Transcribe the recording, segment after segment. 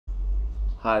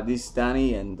Hi, this is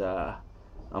Danny, and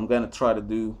I'm gonna try to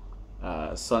do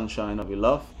 "Sunshine of Your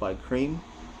Love" by Cream.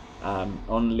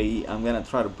 Only I'm gonna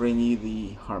try to bring you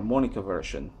the harmonica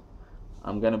version.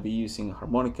 I'm gonna be using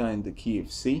harmonica in the key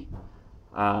of C,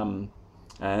 um,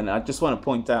 and I just want to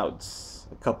point out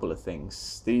a couple of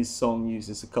things. This song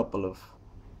uses a couple of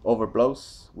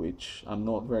overblows, which I'm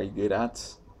not very good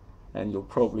at, and you'll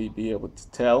probably be able to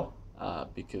tell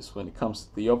because when it comes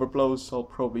to the overblows, I'll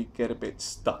probably get a bit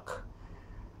stuck.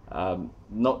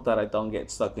 Not that I don't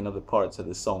get stuck in other parts of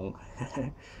the song,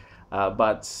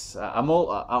 but I'm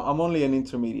only an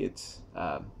intermediate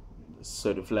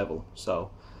sort of level.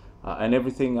 So, and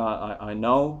everything I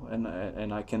know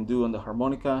and I can do on the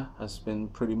harmonica has been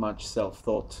pretty much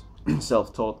self-taught,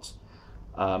 self-taught,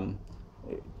 um,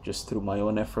 just through my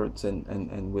own efforts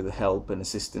and with the help and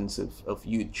assistance of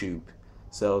YouTube.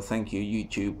 So thank you,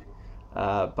 YouTube.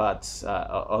 But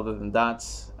other than that.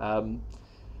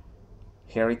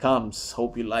 Here he comes.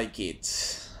 Hope you like it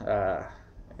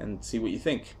and see what you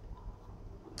think.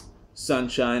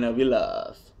 Sunshine of Your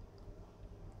Love.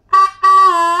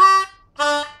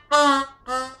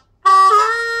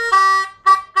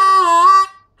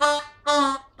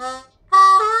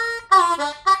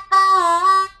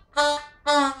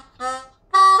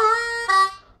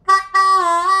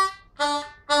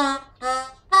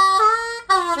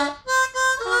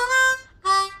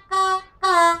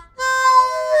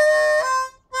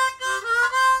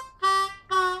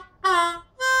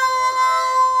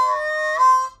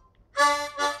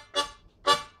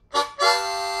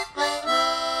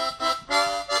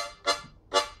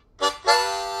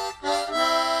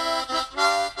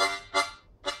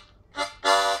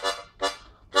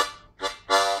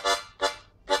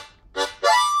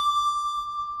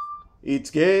 It's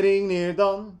getting near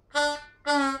dawn,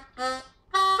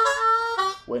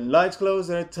 when lights close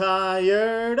their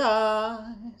tired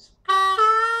eyes.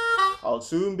 I'll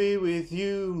soon be with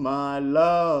you, my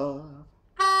love,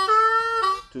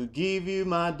 to give you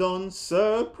my dawn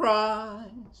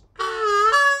surprise.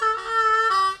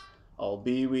 I'll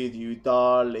be with you,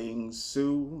 darling,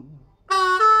 soon.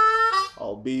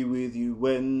 I'll be with you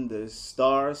when the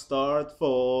stars start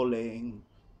falling.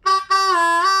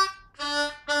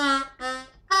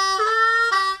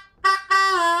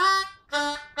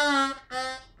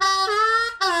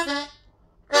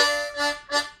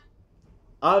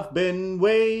 I've been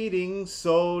waiting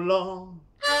so long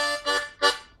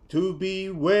to be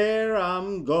where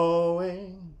I'm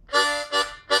going,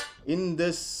 in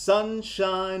the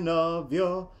sunshine of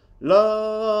your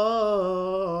love.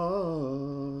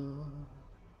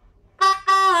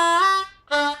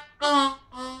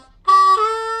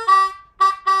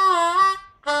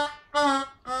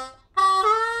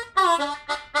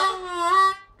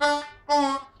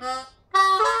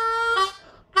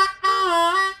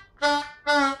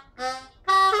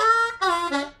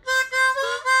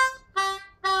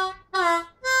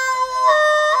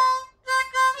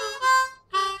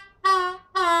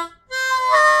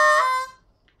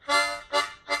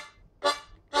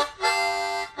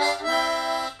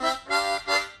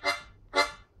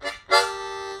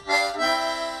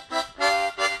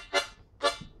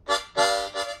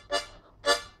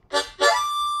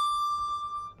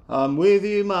 I'm with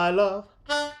you, my love,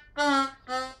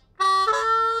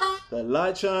 the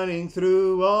light shining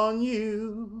through on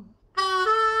you.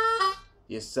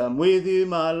 Yes, I'm with you,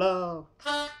 my love.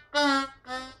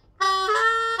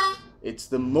 It's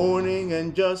the morning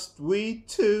and just we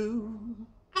two.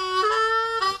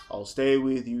 I'll stay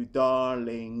with you,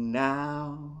 darling,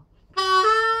 now.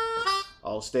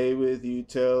 I'll stay with you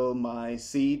till my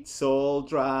seat's all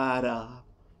dried up.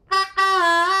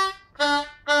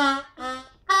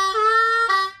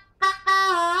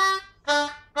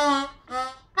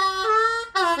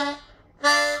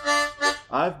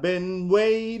 I've been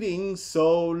waiting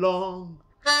so long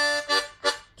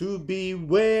to be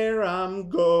where I'm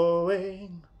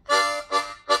going,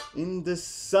 in the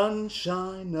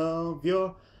sunshine of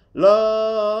your love.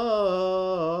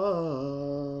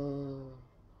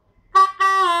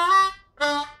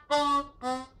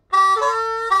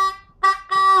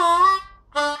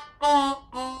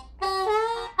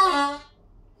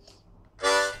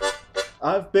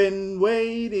 I've been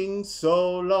waiting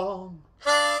so long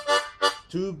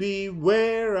to be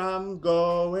where I'm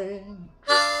going,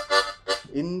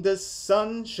 in the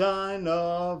sunshine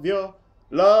of your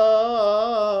love.